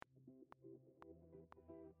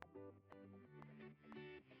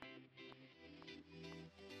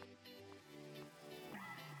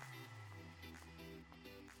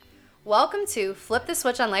Welcome to Flip the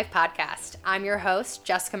Switch on Life podcast. I'm your host,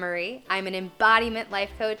 Jessica Marie. I'm an embodiment life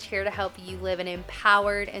coach here to help you live an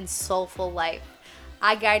empowered and soulful life.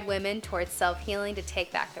 I guide women towards self-healing to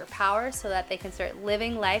take back their power so that they can start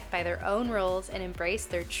living life by their own rules and embrace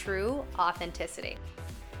their true authenticity.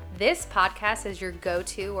 This podcast is your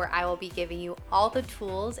go-to where I will be giving you all the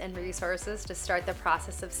tools and resources to start the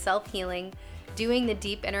process of self-healing, doing the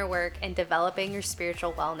deep inner work, and developing your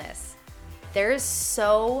spiritual wellness. There is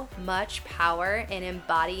so much power in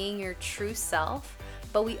embodying your true self,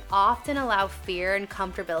 but we often allow fear and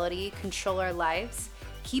comfortability control our lives,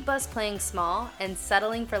 keep us playing small, and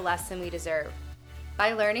settling for less than we deserve.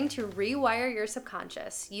 By learning to rewire your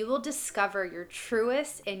subconscious, you will discover your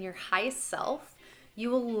truest and your highest self. You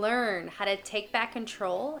will learn how to take back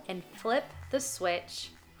control and flip the switch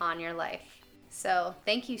on your life. So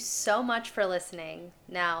thank you so much for listening.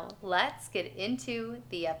 Now let's get into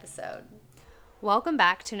the episode. Welcome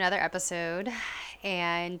back to another episode,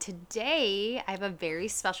 and today I have a very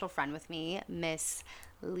special friend with me, Miss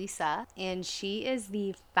Lisa, and she is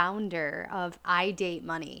the founder of I Date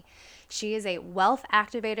Money. She is a wealth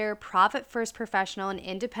activator, profit-first professional, and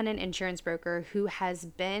independent insurance broker who has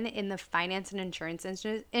been in the finance and insurance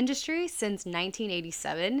industry since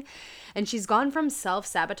 1987. And she's gone from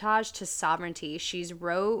self-sabotage to sovereignty. She's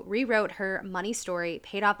rewrote her money story,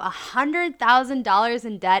 paid off $100,000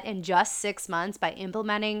 in debt in just 6 months by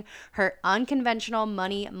implementing her unconventional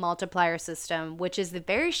money multiplier system, which is the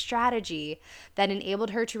very strategy that enabled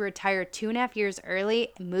her to retire 2.5 years early,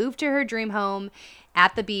 move to her dream home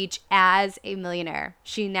at the beach as a millionaire.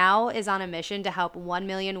 She now is on a mission to help 1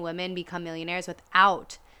 million women become millionaires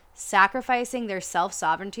without sacrificing their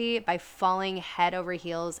self-sovereignty by falling head over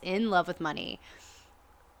heels in love with money.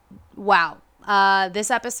 Wow. This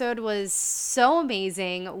episode was so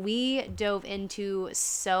amazing. We dove into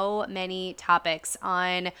so many topics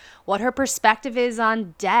on what her perspective is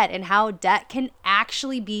on debt and how debt can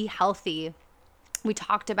actually be healthy. We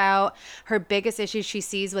talked about her biggest issues she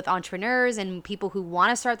sees with entrepreneurs and people who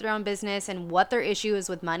want to start their own business and what their issue is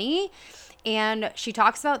with money. And she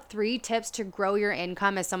talks about 3 tips to grow your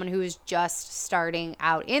income as someone who is just starting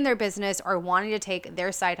out in their business or wanting to take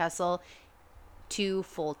their side hustle to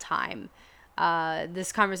full time.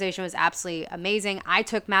 This conversation was absolutely amazing. I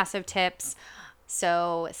took massive tips.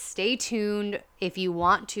 So stay tuned if you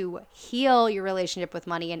want to heal your relationship with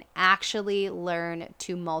money and actually learn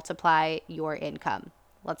to multiply your income.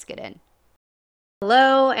 Let's get in.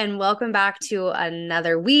 Hello, and welcome back to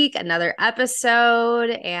another week, another episode.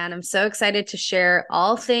 And I'm so excited to share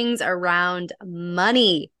all things around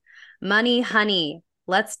money. Money, honey.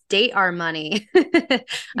 Let's date our money.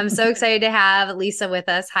 I'm so excited to have Lisa with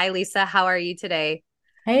us. Hi, Lisa. How are you today?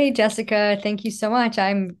 Hey, Jessica. Thank you so much.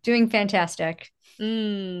 I'm doing fantastic.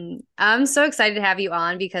 I'm so excited to have you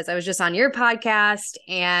on because I was just on your podcast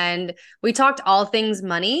and we talked all things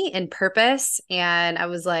money and purpose. And I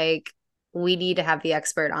was like, we need to have the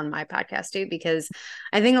expert on my podcast too, because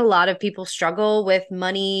I think a lot of people struggle with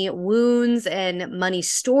money wounds and money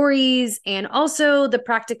stories and also the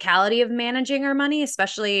practicality of managing our money,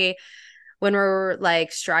 especially when we're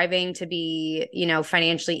like striving to be,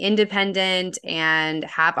 financially independent and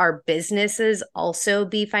have our businesses also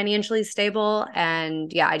be financially stable.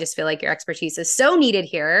 And yeah, I just feel like your expertise is so needed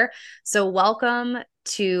here. So welcome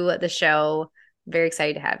to the show. Very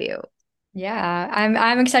excited to have you. Yeah,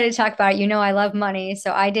 I'm excited to talk about it. I love money,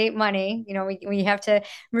 so I date money. We have to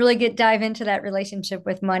really dive into that relationship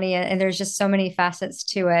with money, and there's just so many facets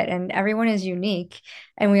to it, and everyone is unique,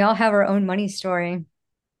 and we all have our own money story.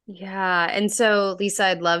 Yeah. And so, Lisa,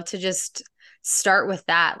 I'd love to just start with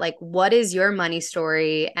that. Like, what is your money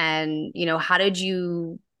story? And, how did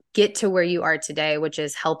you get to where you are today, which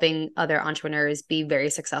is helping other entrepreneurs be very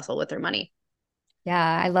successful with their money?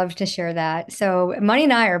 Yeah, I love to share that. So, Money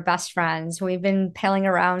and I are best friends. We've been palling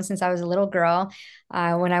around since I was a little girl.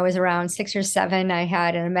 When I was around 6 or 7, I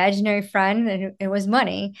had an imaginary friend, and it was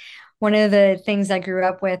Money. One of the things I grew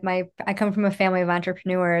up with, I come from a family of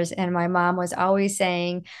entrepreneurs, and my mom was always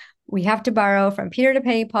saying, we have to borrow from Peter to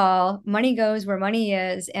pay Paul. Money goes where money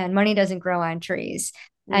is, and money doesn't grow on trees.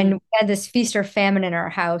 And we had this feast or famine in our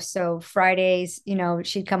house. So Fridays,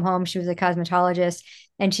 she'd come home. She was a cosmetologist,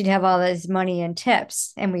 and she'd have all this money and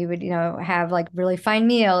tips. And we would, have like really fine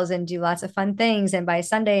meals and do lots of fun things. And by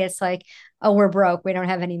Sunday, it's like, oh, we're broke. We don't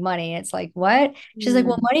have any money. It's like, what? She's like,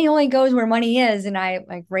 well, money only goes where money is. And I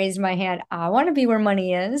like raised my hand. I want to be where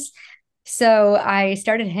money is. So I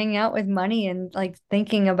started hanging out with Money and like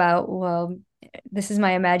thinking about, well, this is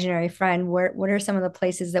my imaginary friend. What are some of the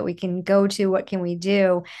places that we can go to? What can we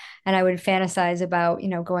do? And I would fantasize about,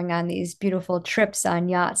 going on these beautiful trips on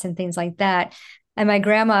yachts and things like that. And my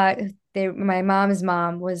grandma, my mom's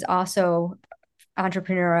mom was also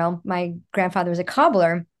entrepreneurial. My grandfather was a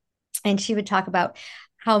cobbler, and she would talk about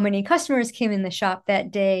how many customers came in the shop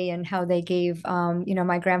that day and how they gave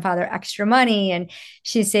my grandfather extra money. And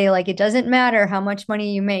she'd say, like, it doesn't matter how much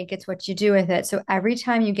money you make, it's what you do with it. So every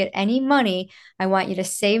time you get any money, I want you to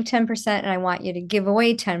save 10% and I want you to give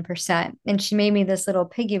away 10%. And she made me this little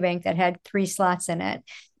piggy bank that had 3 slots in it.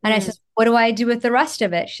 And I Mm. said, what do I do with the rest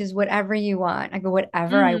of it? She says, whatever you want. I go,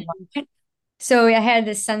 whatever I Mm. want. So I had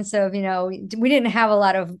this sense of, we didn't have a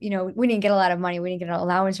lot of, we didn't get a lot of money. We didn't get an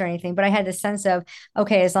allowance or anything, but I had this sense of,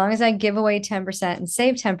 okay, as long as I give away 10% and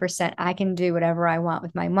save 10%, I can do whatever I want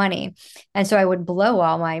with my money. And so I would blow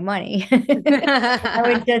all my money. I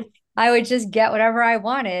would just, I would just get whatever I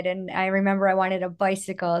wanted. And I remember I wanted a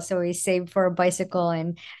bicycle. So we saved for a bicycle,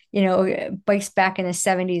 and, bikes back in the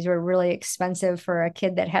 70s were really expensive for a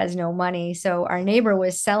kid that has no money. So our neighbor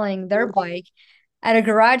was selling their bike at a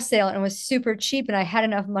garage sale and it was super cheap, and I had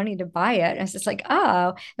enough money to buy it. And I was just like,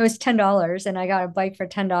 oh, it was $10 and I got a bike for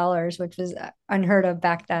 $10, which was unheard of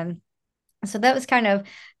back then. So that was kind of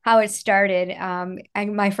how it started.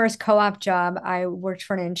 My first co-op job, I worked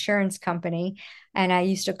for an insurance company, and I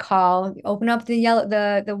used to open up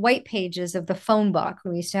the white pages of the phone book.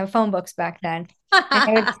 We used to have phone books back then. And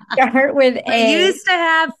I would start with We A. used to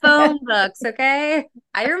have phone books, okay?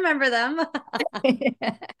 I remember them.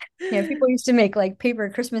 Yeah, people used to make like paper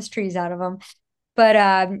Christmas trees out of them.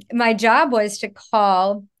 But my job was to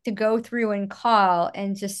go through and call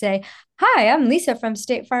and just say, hi, I'm Lisa from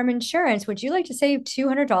State Farm Insurance. Would you like to save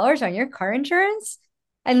 $200 on your car insurance?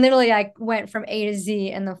 And literally, I went from A to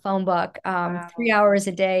Z in the phone book, Wow. 3 hours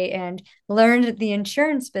a day, and learned the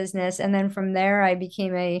insurance business. And then from there, I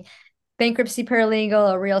became a bankruptcy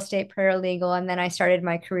paralegal, a real estate paralegal, and then I started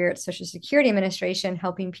my career at Social Security Administration,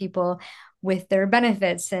 helping people with their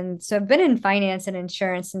benefits. And so I've been in finance and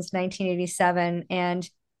insurance since 1987, and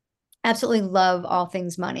absolutely love all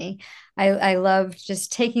things money. I love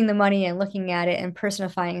just taking the money and looking at it and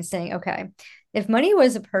personifying and saying, okay, if money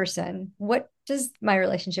was a person, what does my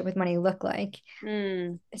relationship with money look like?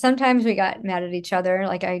 Mm. Sometimes we got mad at each other.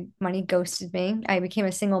 Like, money ghosted me. I became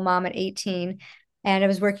a single mom at 18, and I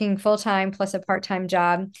was working full time plus a part-time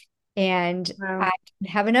job, and I Wow.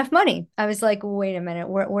 didn't have enough money. I was like, wait a minute,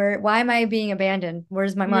 why am I being abandoned?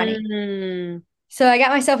 Where's my money? Mm. So I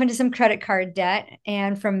got myself into some credit card debt.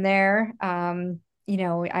 And from there,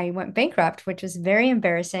 I went bankrupt, which was very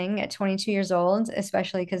embarrassing at 22 years old,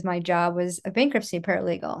 especially because my job was a bankruptcy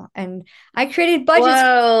paralegal. And I created budgets.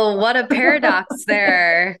 Whoa, what a paradox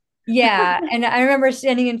there. Yeah. And I remember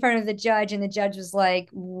standing in front of the judge, and the judge was like,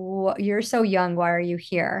 You're so young. Why are you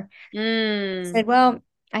here? I Mm. said, well,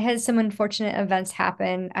 I had some unfortunate events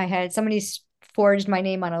happen. I had somebody forged my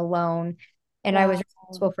name on a loan, and I was Wow.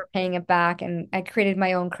 responsible for paying it back. And I created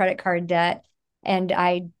my own credit card debt, and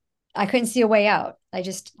I couldn't see a way out. I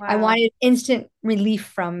Wow. wanted instant relief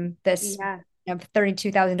from this, Yeah.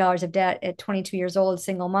 $32,000 of debt at 22 years old,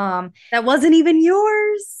 single mom. That wasn't even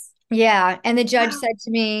yours. Yeah. And the judge Wow. said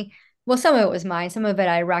to me, well, some of it was mine, some of it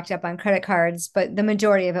I racked up on credit cards, but the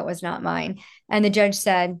majority of it was not mine. And the judge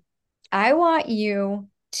said, I want you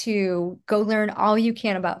to go learn all you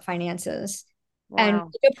can about finances and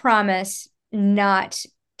Wow. make a promise not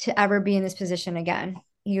to ever be in this position again.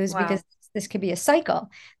 He goes, because Wow. this could be a cycle.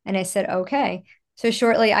 And I said, okay. So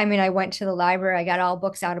shortly, I went to the library. I got all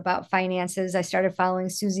books out about finances. I started following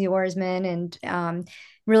Susie Orsman, and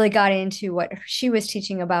really got into what she was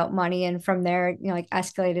teaching about money. And from there, like,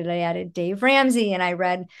 escalated. I added Dave Ramsey, and I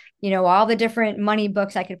read, all the different money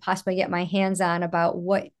books I could possibly get my hands on about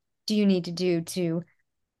what do you need to do to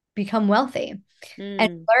become wealthy, and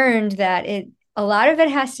Mm. learned that a lot of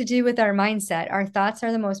it has to do with our mindset. Our thoughts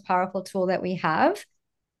are the most powerful tool that we have,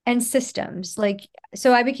 and systems. Like,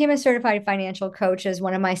 so I became a certified financial coach as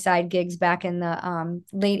one of my side gigs back in the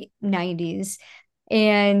late 90s.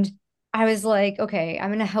 And I was like, okay, I'm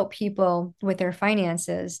going to help people with their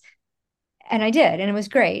finances. And I did, and it was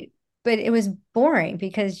great. But it was boring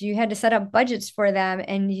because you had to set up budgets for them,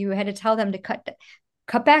 and you had to tell them to cut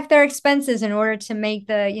back their expenses in order to make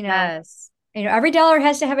Yes. every dollar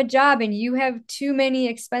has to have a job, and you have too many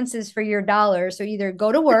expenses for your dollar. So either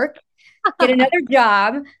go to work, get another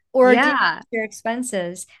job, or decrease Yeah. your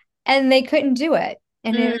expenses. And they couldn't do it.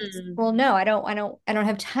 And it was, Mm. well, no, I don't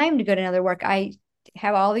have time to go to another work. I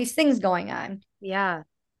have all these things going on. Yeah.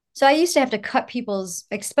 So I used to have to cut people's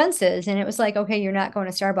expenses, and it was like, okay, you're not going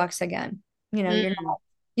to Starbucks again. You're not, Mm.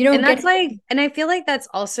 You And don't get that's like, and I feel like that's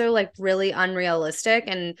also like really unrealistic.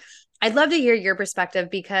 And I'd love to hear your perspective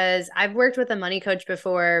because I've worked with a money coach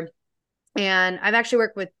before, and I've actually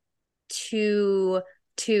worked with two.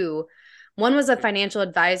 One was a financial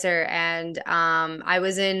advisor, and I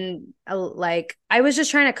was in like I was just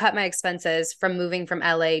trying to cut my expenses from moving from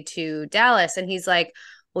LA to Dallas, and he's like,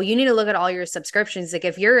 well, you need to look at all your subscriptions. Like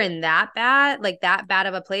if you're in that bad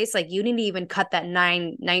of a place, like you need to even cut that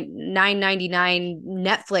 9.99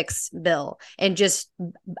 Netflix bill and just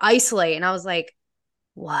isolate. And I was like,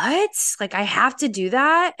 what? Like I have to do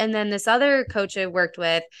that? And then this other coach I worked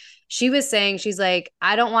with, she was saying, she's like,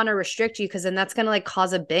 I don't want to restrict you because then that's going to like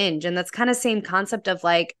cause a binge. And that's kind of same concept of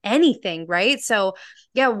like anything, right? So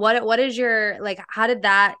yeah, what is your like, how did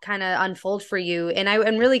that kind of unfold for you? And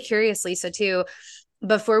I'm really curious, Lisa, too,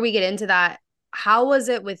 before we get into that, how was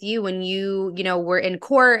it with you when you were in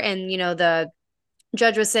court and, the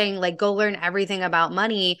judge was saying like go learn everything about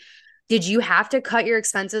money? Did you have to cut your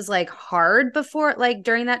expenses like hard before like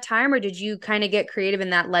during that time, or did you kind of get creative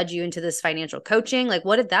and that led you into this financial coaching? Like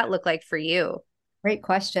what did that look like for you? Great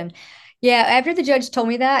question. Yeah, after the judge told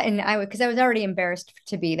me that, and because I was already embarrassed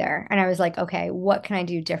to be there, and I was like, okay, what can I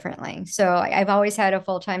do differently? So I've always had a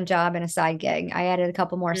full-time job and a side gig. I added a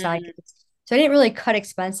couple more side Mm, gigs. So I didn't really cut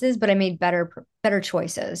expenses, but I made better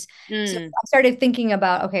choices. So mm, I started thinking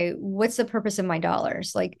about, okay, what's the purpose of my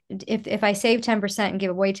dollars? Like if I save 10% and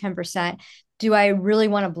give away 10%, do I really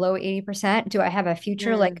want to blow 80%? Do I have a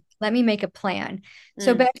future? mm, Like, let me make a plan.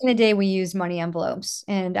 So mm, back in the day, we used money envelopes,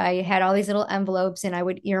 and I had all these little envelopes, and I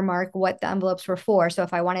would earmark what the envelopes were for. So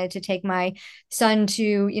if I wanted to take my son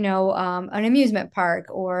to, an amusement park,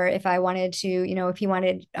 or if I wanted to, if he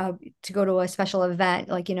wanted to go to a special event,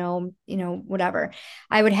 like whatever,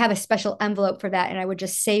 I would have a special envelope for that, and I would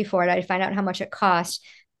just save for it. I'd find out how much it cost.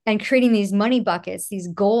 And creating these money buckets, these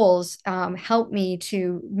goals, helped me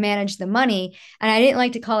to manage the money. And I didn't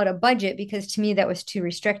like to call it a budget because to me that was too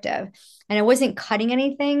restrictive and I wasn't cutting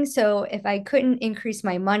anything. So if I couldn't increase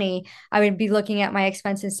my money, I would be looking at my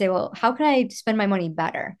expenses and say, well, how can I spend my money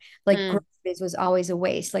better? Like mm. groceries was always a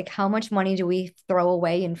waste. Like how much money do we throw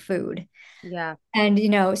away in food? Yeah. And,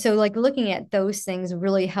 so like looking at those things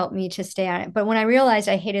really helped me to stay on it. But when I realized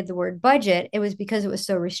I hated the word budget, it was because it was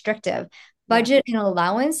so restrictive. Yeah. Budget and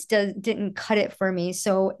allowance didn't cut it for me.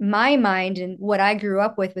 So my mind and what I grew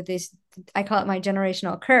up with this, I call it my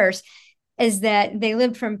generational curse, is that they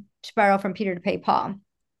lived from to borrow from Peter to pay Paul.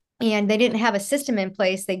 And they didn't have a system in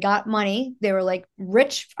place. They got money. They were like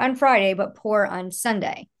rich on Friday, but poor on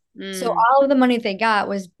Sunday. So Mm, all of the money they got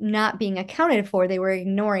was not being accounted for. They were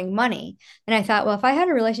ignoring money. And I thought, well, if I had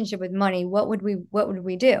a relationship with money, what would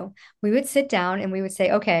we do? We would sit down and we would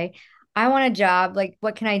say, okay, I want a job. Like,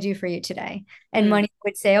 what can I do for you today? And mm, money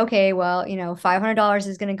would say, okay, well, $500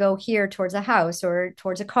 is going to go here towards a house or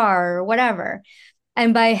towards a car or whatever.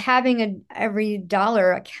 And by having every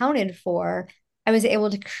dollar accounted for, I was able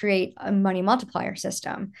to create a money multiplier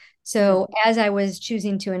system. mm, So as I was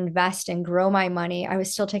choosing to invest and grow my money, I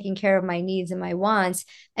was still taking care of my needs and my wants,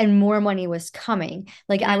 and more money was coming.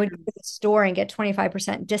 Like I would go mm. to the store and get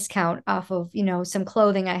 25% discount off of, some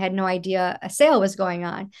clothing. I had no idea a sale was going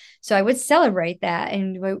on. So I would celebrate that.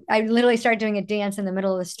 And I literally started doing a dance in the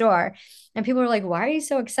middle of the store. And people were like, why are you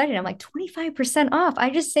so excited? I'm like, 25% off.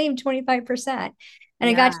 I just saved 25%. And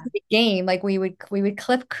it got to Yeah. the game. Like we would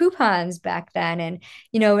clip coupons back then. And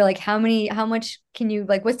we're like, how much can you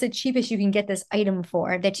like, what's the cheapest you can get this item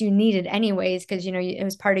for that you needed anyways? Because it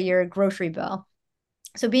was part of your grocery bill.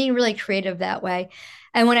 So being really creative that way.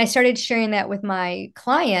 And when I started sharing that with my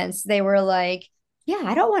clients, they were like, yeah,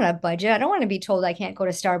 I don't want a budget. I don't want to be told I can't go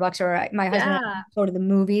to Starbucks or my husband and I Yeah. can't go to the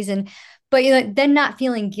movies. But then not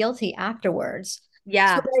feeling guilty afterwards. So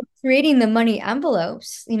Yeah. by creating the money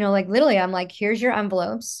envelopes, like literally, I'm like, here's your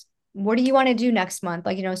envelopes. What do you want to do next month?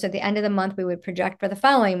 Like, so at the end of the month, we would project for the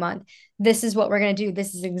following month. This is what we're going to do.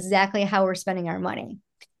 This is exactly how we're spending our money.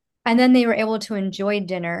 And then they were able to enjoy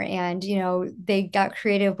dinner and, they got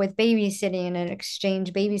creative with babysitting and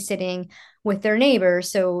exchange babysitting with their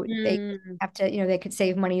neighbors. So they Mm. have to, they could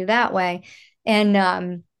save money that way.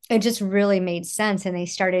 And it just really made sense. And they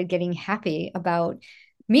started getting happy about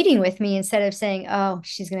meeting with me instead of saying, oh,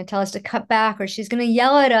 she's going to tell us to cut back or she's going to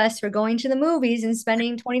yell at us for going to the movies and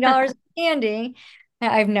spending $20 on candy.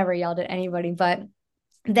 I've never yelled at anybody, but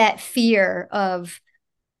that fear of,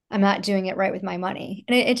 I'm not doing it right with my money.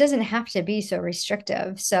 And it doesn't have to be so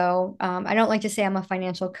restrictive. So I don't like to say I'm a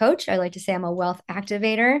financial coach. I like to say I'm a wealth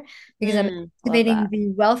activator because I'm Love activating that.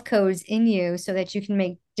 the wealth codes in you so that you can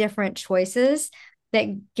make different choices that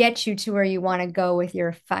get you to where you want to go with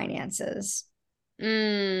your finances.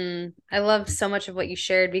 I love so much of what you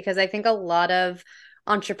shared because I think a lot of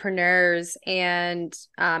entrepreneurs and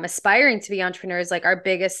aspiring to be entrepreneurs, like our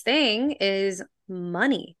biggest thing is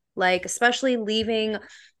money. Like, especially leaving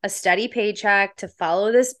a steady paycheck to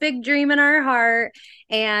follow this big dream in our heart.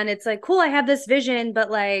 And it's like, cool, I have this vision,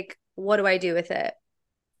 but like, what do I do with it?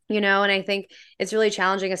 And I think it's really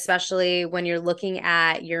challenging, especially when you're looking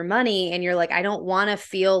at your money and you're like, I don't want to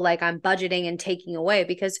feel like I'm budgeting and taking away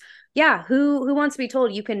because yeah, who wants to be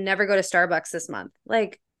told you can never go to Starbucks this month?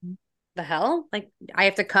 Like the hell? Like I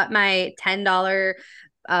have to cut my $10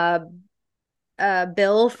 uh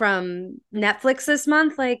bill from Netflix this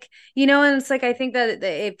month, and it's like I think that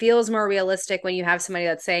it feels more realistic when you have somebody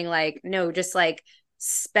that's saying like, no, just like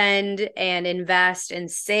spend and invest and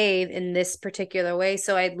save in this particular way.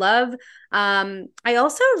 So I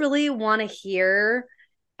also really want to hear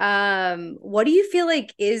what do you feel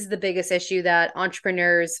like is the biggest issue that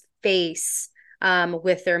entrepreneurs face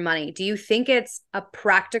with their money? Do you think it's a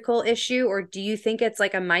practical issue or do you think it's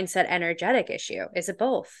like a mindset energetic issue? Is it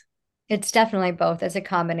both? It's definitely both. It's a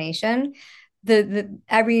combination. The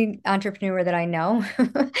every entrepreneur that I know,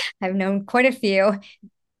 I've known quite a few,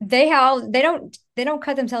 they don't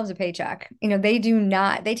cut themselves a paycheck. They do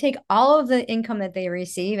not. They take all of the income that they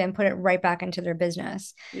receive and put it right back into their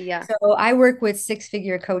business. Yeah. So I work with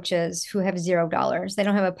six-figure coaches who have $0. They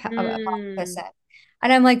don't have a Mm, percent.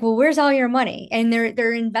 And I'm like, well, where's all your money? And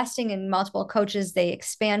they're investing in multiple coaches. They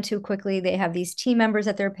expand too quickly. They have these team members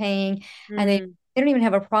that they're paying, and mm, they don't even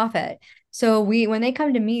have a profit. So when they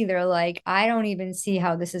come to me, they're like, I don't even see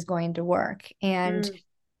how this is going to work. And mm.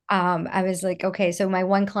 I was like, okay, so my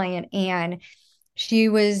one client, Anne, she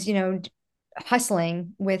was,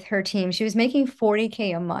 hustling with her team. She was making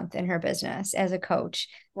 40K a month in her business as a coach,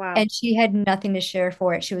 Wow. and she had nothing to share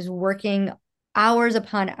for it. She was working hours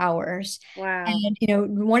upon hours. Wow.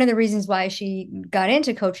 And, one of the reasons why she got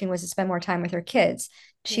into coaching was to spend more time with her kids.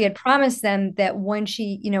 She Yeah. had promised them that when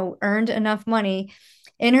she, earned enough money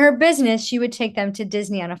in her business, she would take them to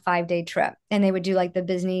Disney on a 5-day trip, and they would do like the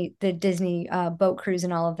Disney boat cruise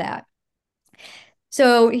and all of that.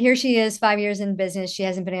 So here she is, 5 years in business. She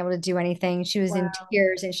hasn't been able to do anything. She was in Wow.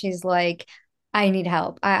 tears and she's like, I need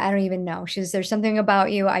help. I don't even know. There's something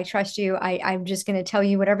about you. I trust you. I'm just going to tell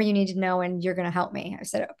you whatever you need to know and you're going to help me. I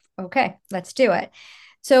said, okay, let's do it.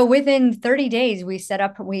 So within 30 days,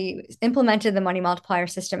 we implemented the money multiplier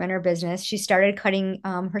system in her business. She started cutting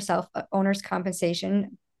herself owner's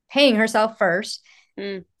compensation, paying herself first,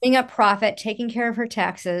 Mm, paying up profit, taking care of her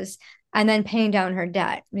taxes, and then paying down her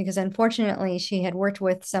debt because unfortunately she had worked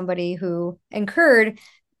with somebody who incurred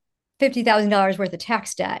 $50,000 worth of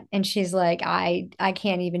tax debt. And she's like, I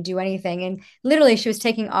can't even do anything. And literally she was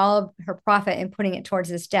taking all of her profit and putting it towards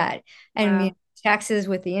this debt. And wow. taxes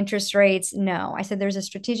with the interest rates, no. I said, there's a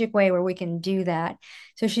strategic way where we can do that.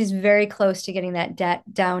 So she's very close to getting that debt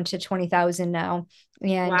down to 20,000 now.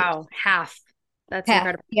 And Wow. Half. That's half,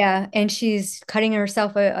 incredible. yeah. And she's cutting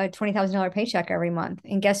herself a $20,000 paycheck every month.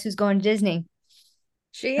 And guess who's going to Disney?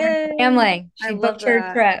 She Her is. family. I She love booked her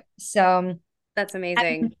that. trip. So, That's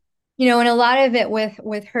amazing. and a lot of it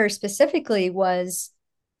with her specifically was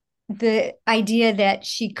the idea that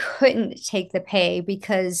she couldn't take the pay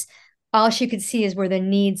because all she could see is were the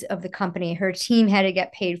needs of the company. Her team had to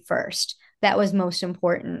get paid first. That was most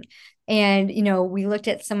important. And, we looked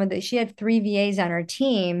at she had 3 VAs on her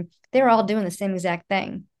team. They were all doing the same exact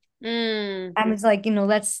thing. Mm, I was like,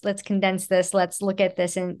 let's condense this. Let's look at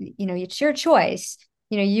this, and it's your choice.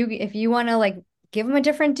 If you want to like give them a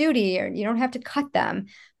different duty, or you don't have to cut them.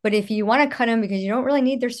 But if you want to cut them because you don't really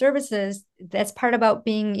need their services, that's part about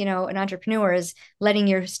being, an entrepreneur is letting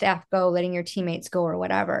your staff go, letting your teammates go, or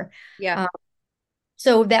whatever. yeah. Um,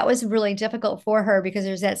 so that was really difficult for her because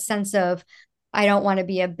there's that sense of I don't want to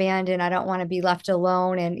be abandoned. I don't want to be left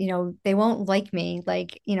alone, and they won't like me.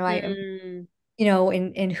 Like I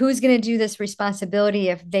Mm, and who's going to do this responsibility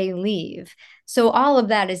if they leave? So all of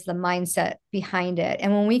that is the mindset behind it.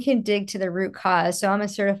 And when we can dig to the root cause, so I'm a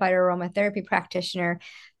certified aromatherapy practitioner.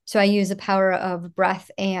 So I use the power of breath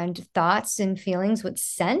and thoughts and feelings with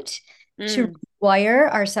scent to mm, wire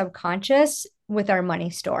our subconscious with our money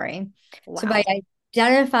story. So by wow.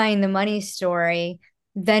 identifying the money story,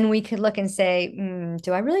 then we could look and say,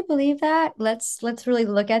 do I really believe that? Let's really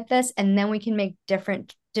look at this, and then we can make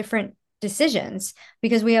different decisions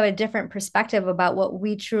because we have a different perspective about what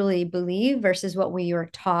we truly believe versus what we were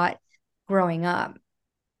taught growing up.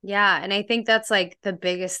 Yeah. And I think that's like the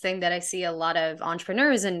biggest thing that I see a lot of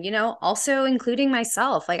entrepreneurs and, also including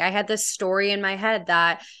myself. Like I had this story in my head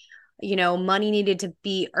that, money needed to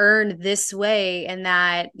be earned this way and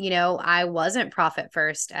that, I wasn't profit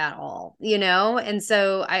first at all, And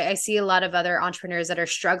so I see a lot of other entrepreneurs that are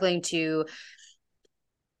struggling to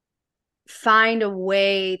find a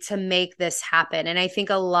way to make this happen. And I think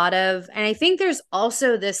and I think there's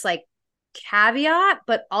also this like caveat,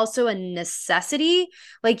 but also a necessity.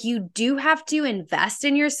 Like you do have to invest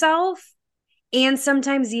in yourself and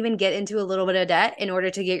sometimes even get into a little bit of debt in order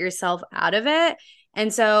to get yourself out of it.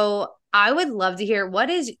 And so I would love to hear what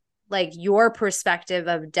is like your perspective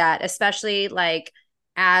of debt, especially like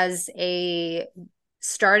as a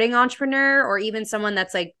starting entrepreneur or even someone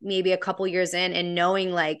that's like maybe a couple years in and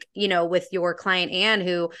knowing like, with your client Anne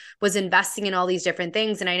who was investing in all these different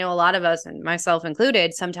things. And I know a lot of us and myself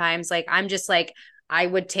included, sometimes like I'm just like, I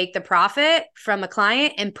would take the profit from a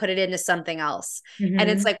client and put it into something else. And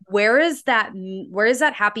it's Mhm. like, where is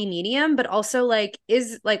that happy medium? But also like,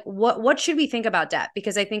 is like, what should we think about debt?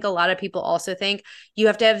 Because I think a lot of people also think you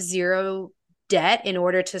have to have zero debt in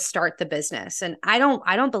order to start the business. And I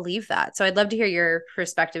don't believe that. So I'd love to hear your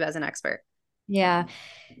perspective as an expert. Yeah.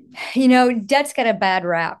 Debt's got a bad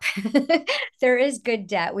rap. There is good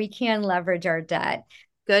debt. We can leverage our debt.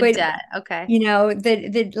 Good But debt. Okay.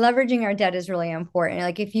 the leveraging our debt is really important.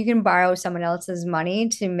 Like if you can borrow someone else's money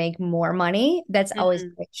to make more money, that's always a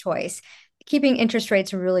Mm. great choice. Keeping interest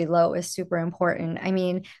rates really low is super important. I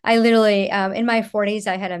mean, I literally in my 40s,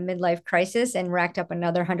 I had a midlife crisis and racked up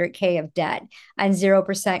another 100K of debt on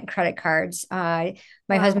 0% credit cards. My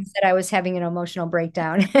Wow. husband said I was having an emotional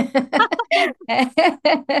breakdown.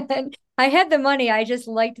 And I had the money. I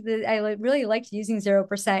really liked using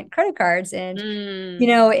 0% credit cards. And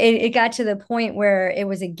Mm. it got to the point where it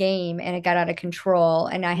was a game and it got out of control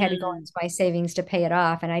and I had to go Mm. into my savings to pay it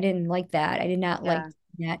off. And I didn't like that. I did not like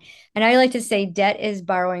Yeah. that. And I like to say debt is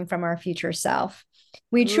borrowing from our future self.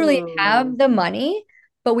 We truly Ooh. have the money,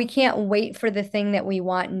 but we can't wait for the thing that we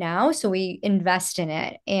want now. So we invest in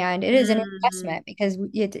it. And it is an Mm. investment because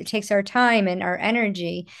it takes our time and our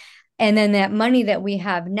energy. And then that money that we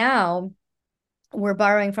have now, we're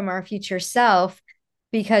borrowing from our future self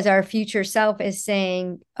because our future self is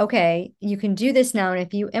saying, okay, you can do this now. And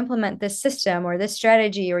if you implement this system or this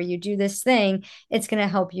strategy or you do this thing, it's going to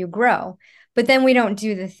help you grow. But then we don't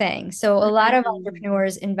do the thing. So a lot of Mm.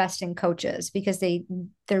 entrepreneurs invest in coaches because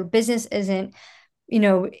their business isn't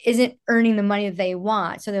earning the money that they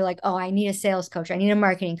want. So they're like, oh, I need a sales coach. I need a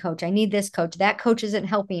marketing coach. I need this coach. That coach isn't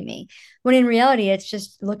helping me. When in reality, it's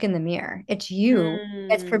just look in the mirror. It's you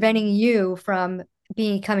that's Mm. preventing you from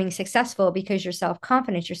becoming successful because your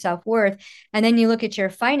self-confidence, your self-worth. And then you look at your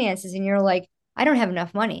finances and you're like, I don't have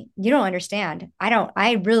enough money. You don't understand.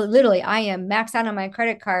 I really, literally, I am maxed out on my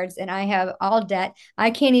credit cards and I have all debt.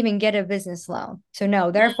 I can't even get a business loan. So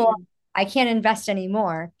no, therefore, Mm. I can't invest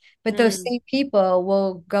anymore. But those Mm. same people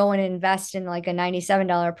will go and invest in like a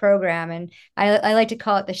 $97 program. And I like to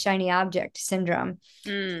call it the shiny object syndrome.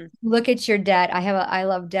 Mm. Look at your debt. I have a I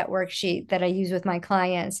love debt worksheet that I use with my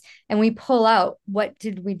clients, and we pull out what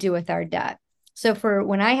did we do with our debt. So for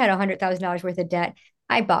when I had $100,000 worth of debt,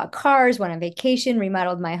 I bought cars, went on vacation,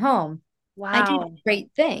 remodeled my home. I did Wow.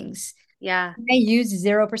 great things. Yeah. I used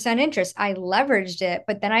 0% interest. I leveraged it,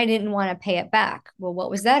 but then I didn't want to pay it back. Well,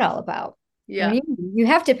 what was that all about? Yeah. You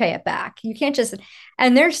have to pay it back. You can't just,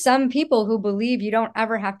 and there's some people who believe you don't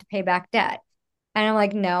ever have to pay back debt. And I'm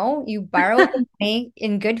like, no, you borrow the money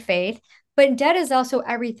in good faith, but debt is also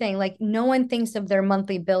everything. Like no one thinks of their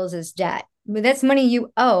monthly bills as debt. But that's money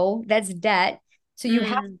you owe, that's debt. So you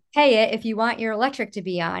have to Mm. pay it if you want your electric to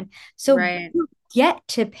be on. So Right. you get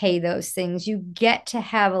to pay those things. You get to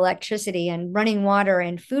have electricity and running water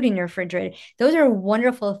and food in your refrigerator. Those are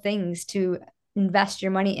wonderful things to invest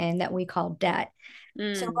your money in that we call debt.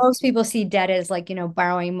 So Mm. most people see debt as like,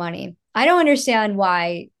 borrowing money. I don't understand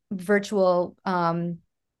why virtual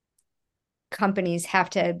companies have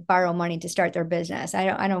to borrow money to start their business.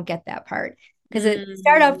 I don't get that part because the Mm.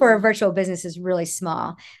 startup for a virtual business is really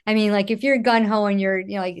small. I mean, like if you're gun ho and you're,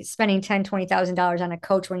 like spending $10,000-$20,000 on a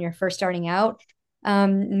coach when you're first starting out,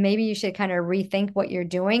 maybe you should kind of rethink what you're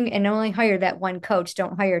doing and only hire that one coach.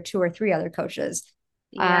 Don't hire two or three other coaches.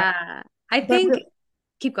 Uh, Yeah. I but think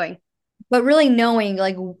keep going. but really knowing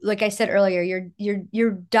like I said earlier,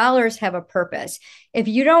 your dollars have a purpose. If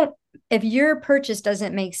your purchase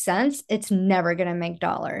doesn't make sense, it's never going to make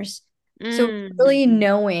dollars. So Mm. really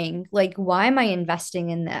knowing like why am I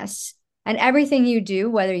investing in this? And everything you do,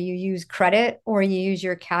 whether you use credit or you use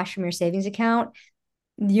your cash from your savings account,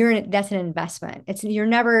 that's an investment. You're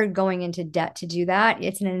never going into debt to do that.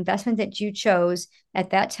 It's an investment that you chose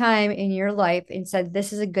at that time in your life and said,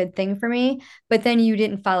 this is a good thing for me, but then you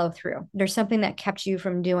didn't follow through. There's something that kept you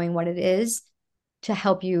from doing what it is to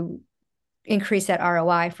help you increase that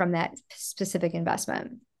ROI from that specific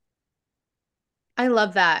investment. I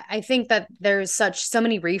love that. I think that there's so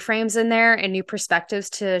many reframes in there and new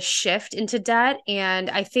perspectives to shift into debt.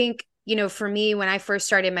 And I think for me, when I first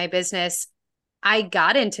started my business, I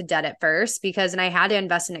got into debt at first and I had to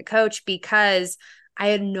invest in a coach because I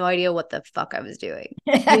had no idea what the fuck I was doing,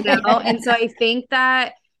 And so I think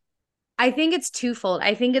it's twofold.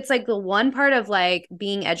 I think it's like the one part of like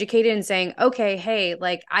being educated and saying, okay, hey,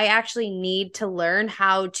 like I actually need to learn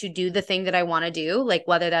how to do the thing that I want to do, like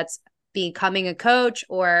whether that's becoming a coach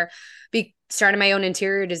or be starting my own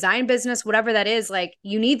interior design business, whatever that is, like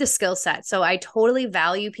you need the skill set. So I totally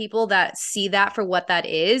value people that see that for what that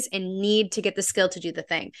is and need to get the skill to do the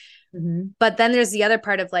thing. Mhm. But then there's the other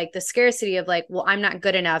part of like the scarcity of like, well, I'm not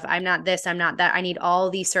good enough. I'm not this, I'm not that. I need all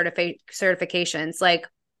these certifications. Like,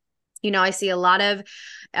 I see a lot of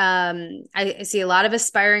I see a lot of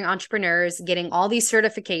aspiring entrepreneurs getting all these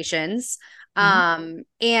certifications, Mhm.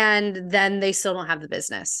 and then they still don't have the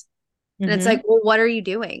business. And it's like, Mhm. well, what are you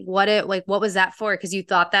doing? What was that for? Because you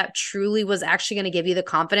thought that truly was actually going to give you the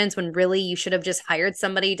confidence when really you should have just hired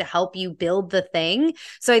somebody to help you build the thing.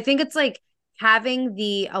 So I think it's like having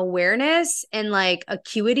the awareness and like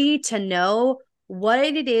acuity to know what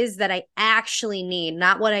it is that I actually need,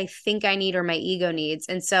 not what I think I need or my ego needs.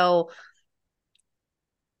 And so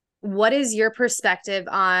what is your perspective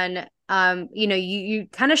on you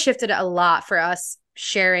kind of shifted a lot for us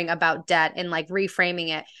sharing about debt and like reframing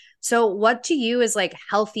it. So what to you is like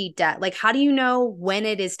healthy debt? Like how do you know when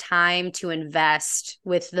it is time to invest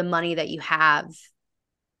with the money that you have?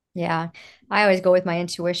 Yeah, I always go with my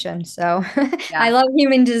intuition. So I Yeah. love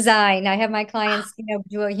human design. I have my clients,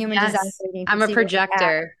 do a human design Yes. reading to I'm a see where they're at.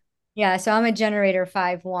 projector. Yeah, so I'm a generator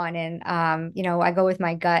 5/1, and I go with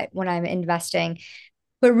my gut when I'm investing,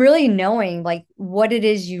 but really knowing like what it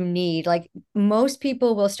is you need. Like most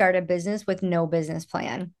people will start a business with no business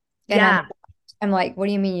plan. And Yeah. I'm like, what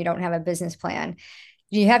do you mean you don't have a business plan?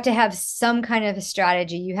 You have to have some kind of a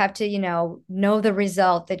strategy. You have to, know the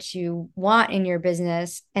result that you want in your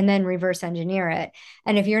business and then reverse engineer it.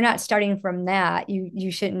 And if you're not starting from that,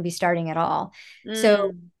 you shouldn't be starting at all.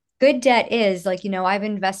 So Mm, good debt is like, I've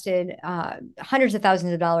invested hundreds of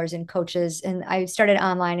thousands of dollars in coaches, and I started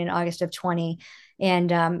online in August of 20.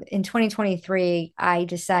 And in 2023, I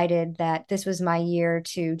decided that this was my year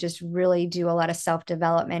to just really do a lot of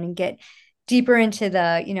self-development and get deeper into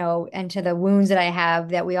the wounds that I have,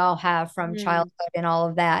 that we all have from mm, childhood and all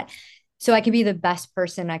of that. So I could be the best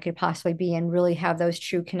person I could possibly be and really have those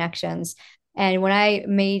true connections. And when I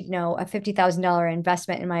made, a $50,000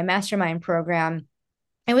 investment in my mastermind program,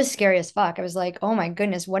 it was scary as fuck. I was like, oh my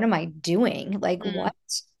goodness, what am I doing? Like, mm. what?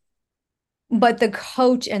 But the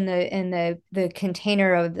coach and the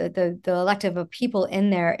container of the elective of people in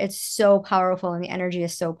there, it's so powerful, and the energy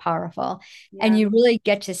is so powerful. And Yeah. you really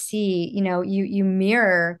get to see, you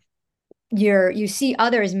mirror you see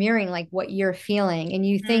others mirroring like what you're feeling, and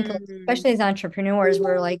you think like, Mm, especially as entrepreneurs,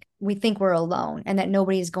 we think we're alone and that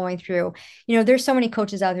nobody's going through, there's so many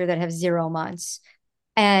coaches out there that have 0 months,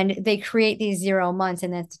 and they create these 0 months,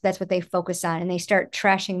 and that's what they focus on, and they start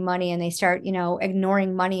trashing money, and they start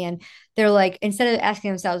ignoring money, and they're like, instead of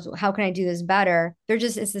asking themselves, how can I do this better,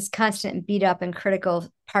 it's this constant beat up and critical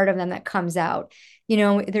part of them that comes out.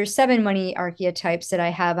 There's 7 money archetypes that I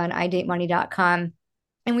have on idatemoney.com,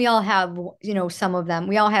 and we all have some of them,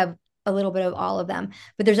 we all have a little bit of all of them,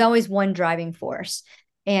 but there's always one driving force.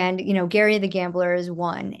 And Gary the gambler is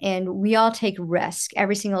one, and we all take risk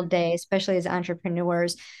every single day, especially as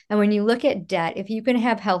entrepreneurs. And when you look at debt, if you can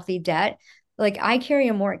have healthy debt, like I carry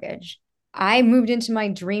a mortgage. I moved into my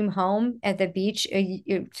dream home at the beach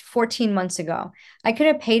 14 months ago. I could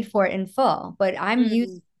have paid for it in full, but I'm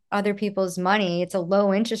using mm, other people's money. It's a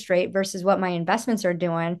low interest rate versus what my investments are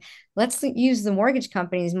doing. Let's use the mortgage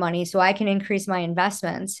company's money so I can increase my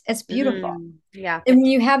investments. It's beautiful. yeah. And when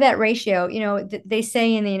you have that ratio, they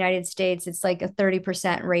say in the United States, it's like a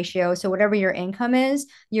 30% ratio. So whatever your income is,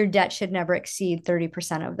 your debt should never exceed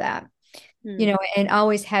 30% of that. Mm, And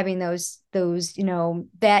always having those,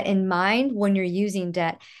 that in mind when you're using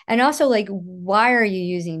debt. And also like, why are you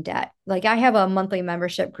using debt? Like I have a monthly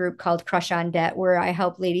membership group called Crush on Debt, where I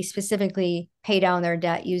help ladies specifically pay down their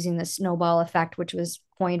debt using the snowball effect, which was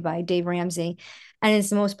coined by Dave Ramsey. And it's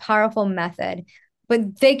the most powerful method.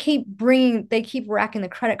 But they keep racking the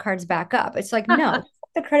credit cards back up. It's like, no,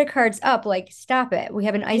 the credit cards up, like stop it. We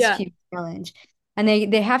have an ice yeah. cube challenge, and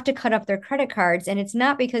they have to cut up their credit cards, and it's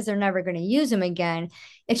not because they're never going to use them again.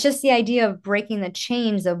 It's just the idea of breaking the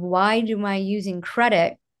chains of, why do I using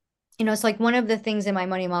credit? It's like one of the things in my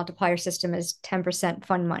money multiplier system is 10%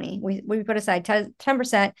 fun money. We put aside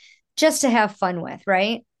 10% just to have fun with,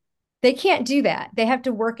 right? They can't do that. They have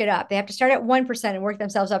to work it up. They have to start at 1% and work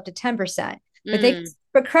themselves up to 10%. But they Mm,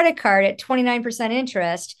 put a credit card at 29%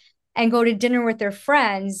 interest, and go to dinner with their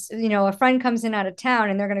friends. You know, a friend comes in out of town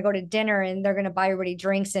and they're going to go to dinner and they're going to buy everybody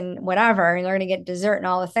drinks and whatever, and they're going to get dessert and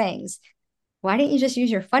all the things. Why didn't you just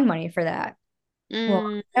use your fun money for that?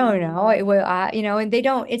 Well, I don't know. It will, you know, and they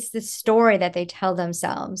don't, it's the story that they tell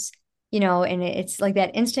themselves, you know, and it's like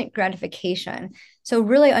that instant gratification. So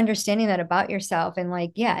really understanding that about yourself and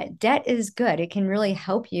like, yeah, debt is good. It can really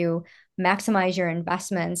help you maximize your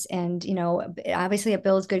investments. And, you know, obviously it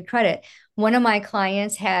builds good credit. One of my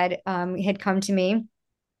clients had come to me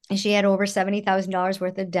and she had over $70,000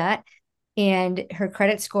 worth of debt and her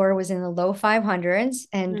credit score was in the low 500s.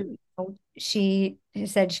 And Mm. she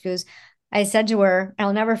said, she goes, I said to her,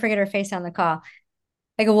 I'll never forget her face on the call.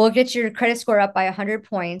 I go, we'll get your credit score up by 100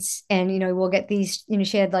 points. And, you know, we'll get these, you know,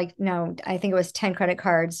 she had like, no, I think it was 10 credit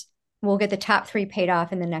cards. We'll get the top three paid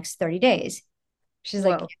off in the next 30 days. She's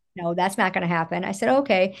like, Whoa. no, that's not going to happen. I said,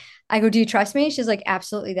 okay. I go, do you trust me? She's like,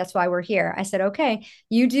 absolutely. That's why we're here. I said, okay,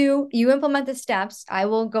 you implement the steps. I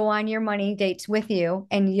will go on your money dates with you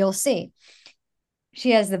and you'll see.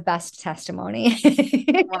 She has the best testimony.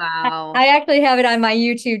 Wow. I actually have it on my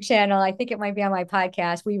YouTube channel. I think it might be on my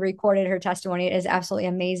podcast. We recorded her testimony. It is absolutely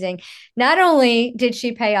amazing. Not only did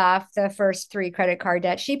she pay off the first three credit card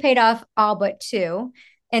debts, she paid off all but two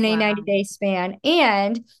in a Wow. 90-day span.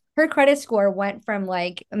 And her credit score went from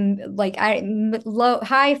low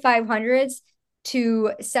high 500s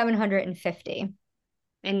to 750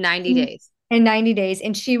 In 90 days. in 90 days.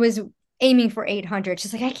 And she was aiming for 800.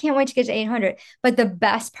 She's like, I can't wait to get to 800. But the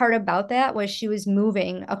best part about that was she was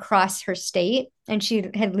moving across her state and she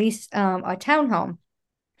had leased a townhome.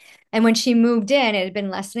 And when she moved in, it had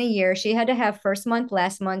been less than a year. She had to have first month,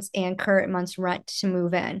 last month's, and current month's rent to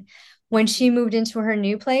move in. When she moved into her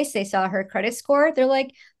new place, they saw her credit score. They're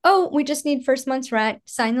like, oh, we just need first month's rent,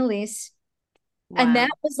 sign the lease. And that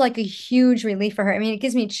Wow. was like a huge relief for her. I mean, it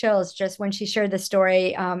gives me chills just when she shared the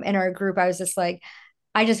story in our group. I was just like,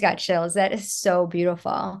 I just got chills. That is so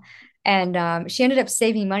beautiful. And she ended up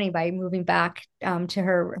saving money by moving back to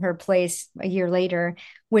her place a year later,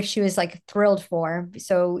 which she was like thrilled for.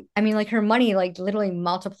 So, I mean, like her money like literally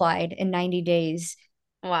multiplied in 90 days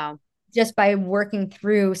Wow. just by working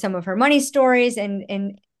through some of her money stories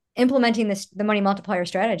and implementing the money multiplier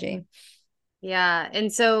strategy. Yeah.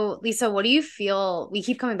 And so, Lisa, what do you feel? We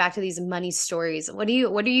keep coming back to these money stories. What do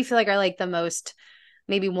you feel like are like the most,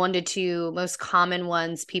 maybe one to two most common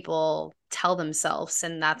ones people tell themselves,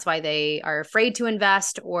 and that's why they are afraid to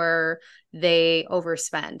invest or they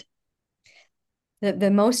overspend?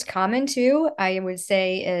 The most common too, I would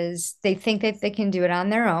say, is they think that they can do it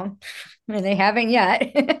on their own, and they haven't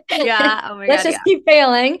yet. Yeah. Oh my Let's God. just Yeah. keep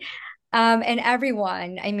failing. And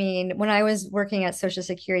everyone, I mean, when I was working at Social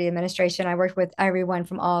Security Administration, I worked with everyone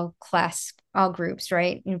from all groups,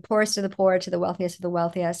 right? You know, poorest of the poor to the wealthiest of the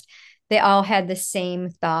wealthiest. They all had the same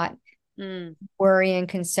thought, Mm, worry, and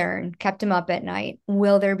concern, kept them up at night.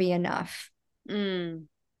 Will there be enough? mm,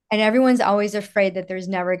 And everyone's always afraid that there's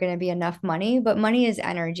never going to be enough money, but money is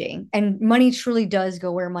energy. And money truly does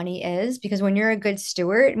go where money is because when you're a good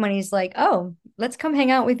steward, money's like, oh, let's come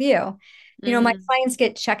hang out with you. You know, my mm. clients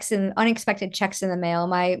get checks and unexpected checks in the mail.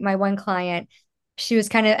 My one client, she was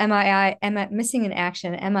kind of missing in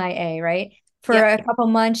action, MIA, right? For Yep. a couple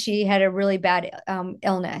months, she had a really bad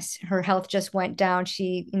illness. Her health just went down.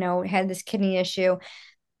 She, you know, had this kidney issue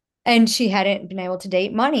and she hadn't been able to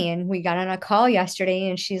date money. And we got on a call yesterday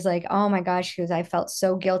and she's like, oh my gosh, she goes, I felt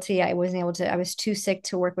so guilty. I wasn't able to, I was too sick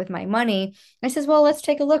to work with my money. I says, well, let's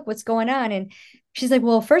take a look. What's going on? And she's like,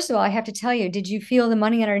 well, first of all, I have to tell you, did you feel the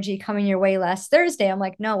money energy coming your way last Thursday? I'm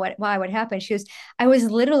like, no, why, what happened? She goes, I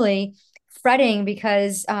was literally fretting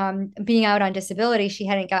because being out on disability, she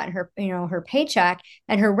hadn't gotten her, you know, her paycheck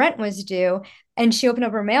and her rent was due. And she opened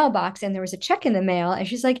up her mailbox and there was a check in the mail. And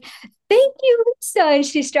she's like, thank you, Lisa. And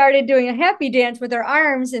she started doing a happy dance with her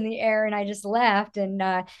arms in the air. And I just laughed. And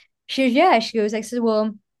she goes, I said,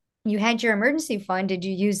 well, you had your emergency fund. Did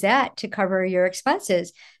you use that to cover your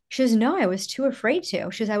expenses? She goes, no, I was too afraid to.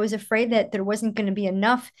 She goes, I was afraid that there wasn't going to be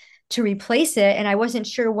enough to replace it. And I wasn't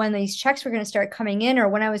sure when these checks were going to start coming in or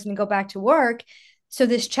when I was going to go back to work. So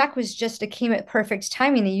this check was just, it came at perfect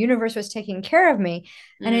timing. The universe was taking care of me.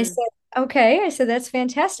 And I Mm. said, okay. I said, that's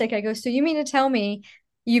fantastic. I go, so you mean to tell me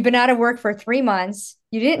you've been out of work for 3 months,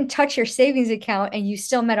 you didn't touch your savings account, and you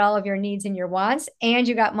still met all of your needs and your wants, and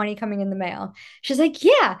you got money coming in the mail? She's like,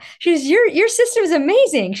 yeah. She's your system's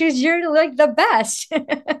amazing. She's you're like the best.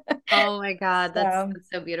 Oh my God, that's So that's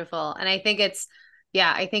so beautiful. And I think it's,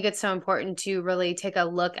 yeah, I think it's so important to really take a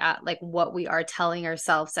look at like what we are telling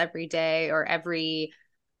ourselves every day or every,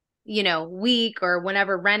 week or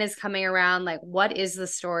whenever rent is coming around, like what is the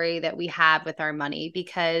story that we have with our money?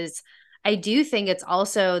 Because I do think it's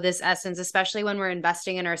also this essence, especially when we're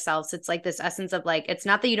investing in ourselves. It's like this essence of like, it's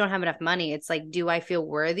not that you don't have enough money. It's like, do I feel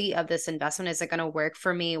worthy of this investment? Is it going to work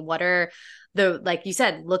for me? What are like you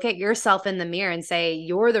said, look at yourself in the mirror and say,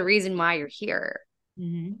 you're the reason why you're here.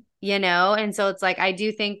 Mm-hmm. And so it's like I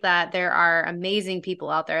do think that there are amazing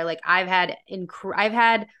people out there. Like I've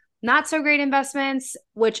had not so great investments,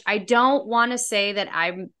 which I don't want to say that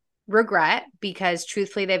I regret, because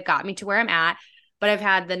truthfully they've got me to where I'm at. But I've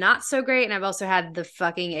had the not so great, and I've also had the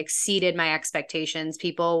fucking exceeded my expectations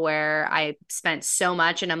people where I spent so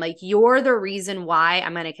much and I'm like, you're the reason why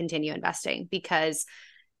I'm going to continue investing, because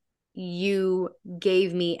you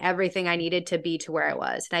gave me everything I needed to be to where I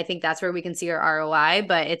was. And I think that's where we can see our ROI.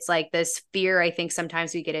 But it's like this fear, I think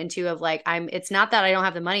sometimes we get into of like, it's not that I don't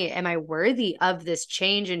have the money. Am I worthy of this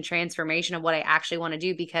change and transformation of what I actually want to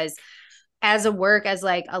do? Because as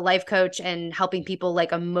like a life coach and helping people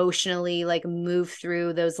like emotionally like move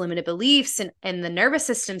through those limited beliefs and the nervous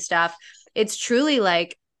system stuff, it's truly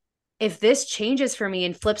like, if this changes for me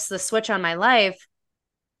and flips the switch on my life,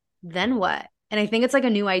 then what? And I think it's like a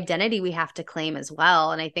new identity we have to claim as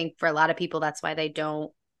well. And I think for a lot of people, that's why they don't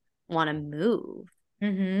want to move.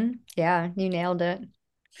 Mm-hmm. Yeah, you nailed it.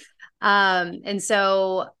 And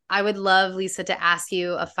so I would love, Lisa, to ask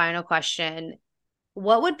you a final question.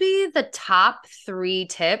 What would be the top 3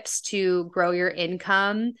 tips to grow your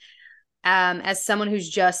income as someone who's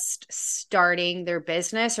just starting their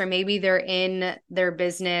business, or maybe they're in their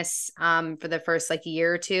business for the first like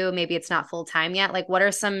year or two, maybe it's not full time yet? Like, what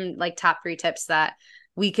are some like top 3 tips that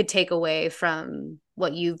we could take away from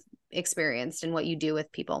what you've experienced and what you do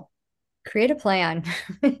with people? Create a plan.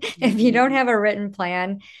 If you don't have a written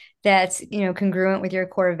plan that's, congruent with your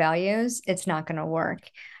core values, it's not going to work.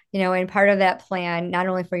 And part of that plan, not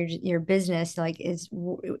only for your business, like is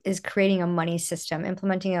creating a money system.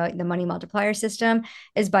 Implementing the money multiplier system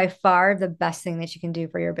is by far the best thing that you can do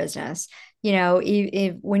for your business.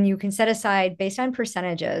 If when you can set aside based on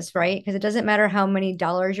percentages, right? Because it doesn't matter how many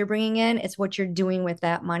dollars you're bringing in, it's what you're doing with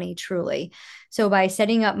that money truly. So by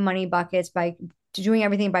setting up money buckets, by doing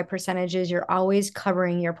everything by percentages, you're always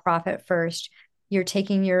covering your profit first. You're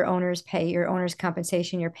taking your owner's pay, your owner's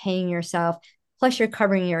compensation, you're paying yourself, plus you're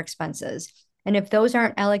covering your expenses. And if those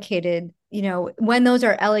aren't allocated, when those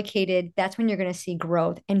are allocated, that's when you're going to see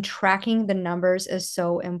growth. And tracking the numbers is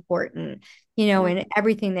so important, in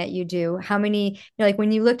everything that you do. How many, like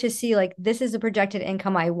when you look to see, like, this is the projected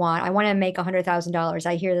income I want to make $100,000.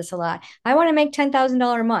 I hear this a lot. I want to make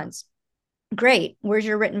 $10,000 months. Great. Where's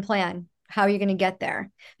your written plan? How are you going to get there?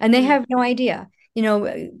 And they have no idea.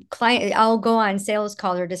 I'll go on sales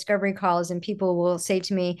calls or discovery calls, and people will say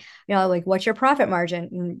to me, like, what's your profit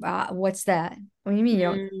margin? What's that? What do you mean you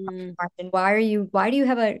don't have a Mm-hmm. profit margin? Why do you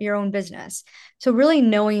have your own business? So really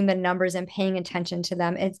knowing the numbers and paying attention to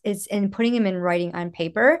them, it's and putting them in writing on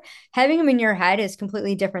paper. Having them in your head is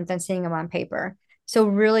completely different than seeing them on paper. So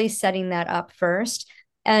really setting that up first.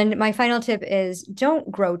 And my final tip is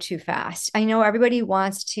don't grow too fast. I know everybody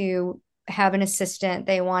wants to have an assistant,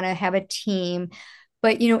 they want to have a team,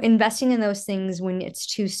 but investing in those things when it's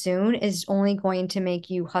too soon is only going to make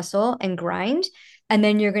you hustle and grind, and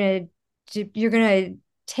then you're going to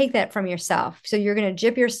take that from yourself. So you're going to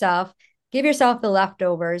gyp yourself, give yourself the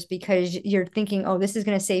leftovers because you're thinking, oh, this is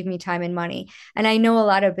going to save me time and money. And I know a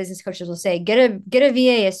lot of business coaches will say, get a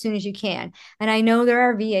VA as soon as you can. And I know there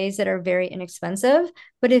are VAs that are very inexpensive,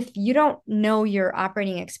 but if you don't know your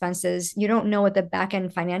operating expenses, you don't know what the back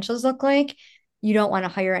end financials look like, you don't want to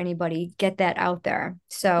hire anybody. Get that out there.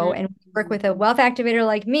 So, and work with a wealth activator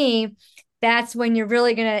like me, that's when you're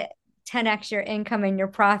really going to 10x your income and your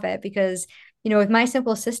profit, because with my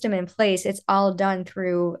simple system in place, it's all done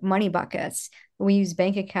through money buckets. We use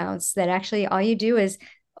bank accounts that actually all you do is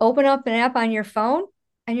open up an app on your phone,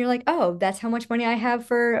 and you're like, oh, that's how much money I have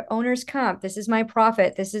for owner's comp. This is my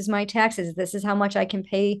profit. This is my taxes. This is how much I can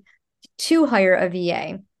pay to hire a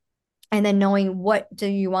VA. And then knowing what do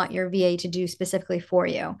you want your VA to do specifically for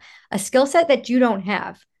you. A skill set that you don't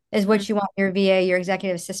have is what you want your VA, your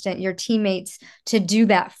executive assistant, your teammates to do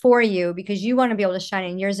that for you, because you want to be able to shine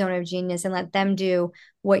in your zone of genius and let them do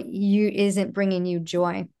what you isn't bringing you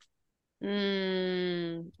joy.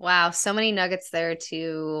 Wow, so many nuggets there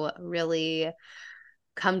to really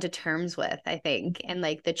come to terms with, I think, and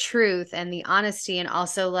like the truth and the honesty, and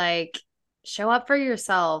also like show up for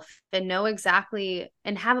yourself and know exactly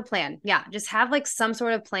and have a plan. Yeah, just have like some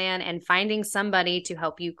sort of plan, and finding somebody to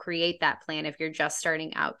help you create that plan if you're just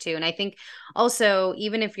starting out too. And I think also,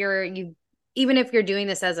 even if you're doing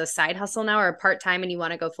this as a side hustle now or part-time and you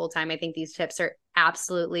want to go full-time, I think these tips are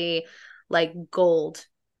absolutely like gold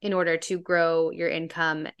in order to grow your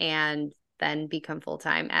income and then become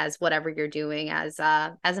full-time as whatever you're doing as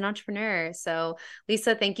an entrepreneur. So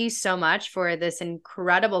Lisa, thank you so much for this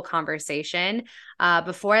incredible conversation.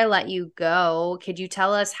 Before I let you go, could you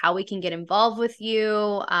tell us how we can get involved with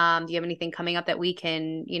you? Do you have anything coming up that we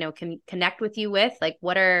can connect with you with? Like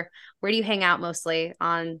where do you hang out mostly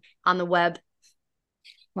on the web?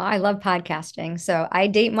 Well, I love podcasting. So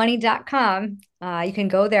idatemoney.com. You can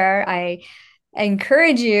go there. I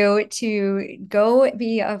encourage you to go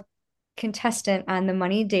be a contestant on the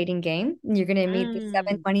money dating game. You're going to meet the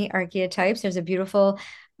 7 money archetypes. There's a beautiful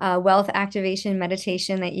wealth activation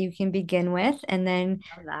meditation that you can begin with, and then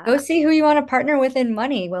go see who you want to partner with in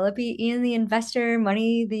money. Will it be Ian the investor,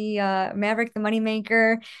 Money the Maverick, the money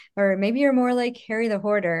maker, or maybe you're more like Harry the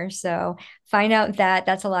hoarder? So find out that.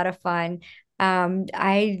 That's a lot of fun.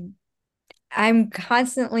 I'm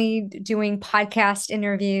constantly doing podcast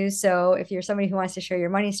interviews. So if you're somebody who wants to share your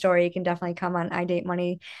money story, you can definitely come on I Date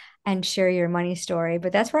Money and share your money story.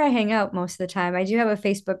 But that's where I hang out most of the time. I do have a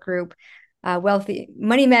Facebook group, Wealthy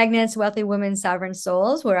Money Magnets, Wealthy Women, Sovereign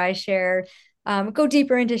Souls, where I share, go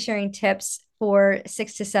deeper into sharing tips for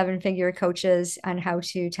 6 to 7 figure coaches on how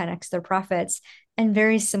to 10x their profits in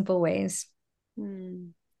very simple ways.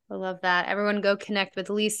 I love that. Everyone go connect with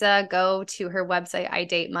Lisa. Go to her website,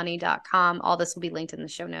 idatemoney.com. All this will be linked in the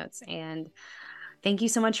show notes. And thank you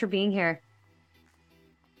so much for being here.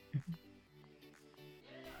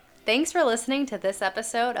 Thanks for listening to this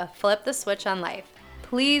episode of Flip the Switch on Life.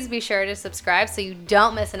 Please be sure to subscribe so you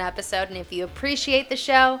don't miss an episode. And if you appreciate the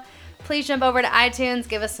show, please jump over to iTunes,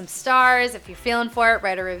 give us some stars. If you're feeling for it,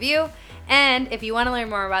 write a review. And if you want to learn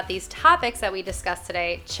more about these topics that we discussed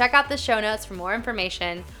today, check out the show notes for more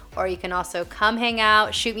information. Or you can also come hang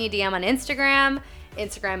out, shoot me a DM on Instagram.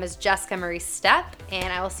 Instagram is Jessica Marie Stepp,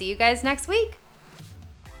 and I will see you guys next week.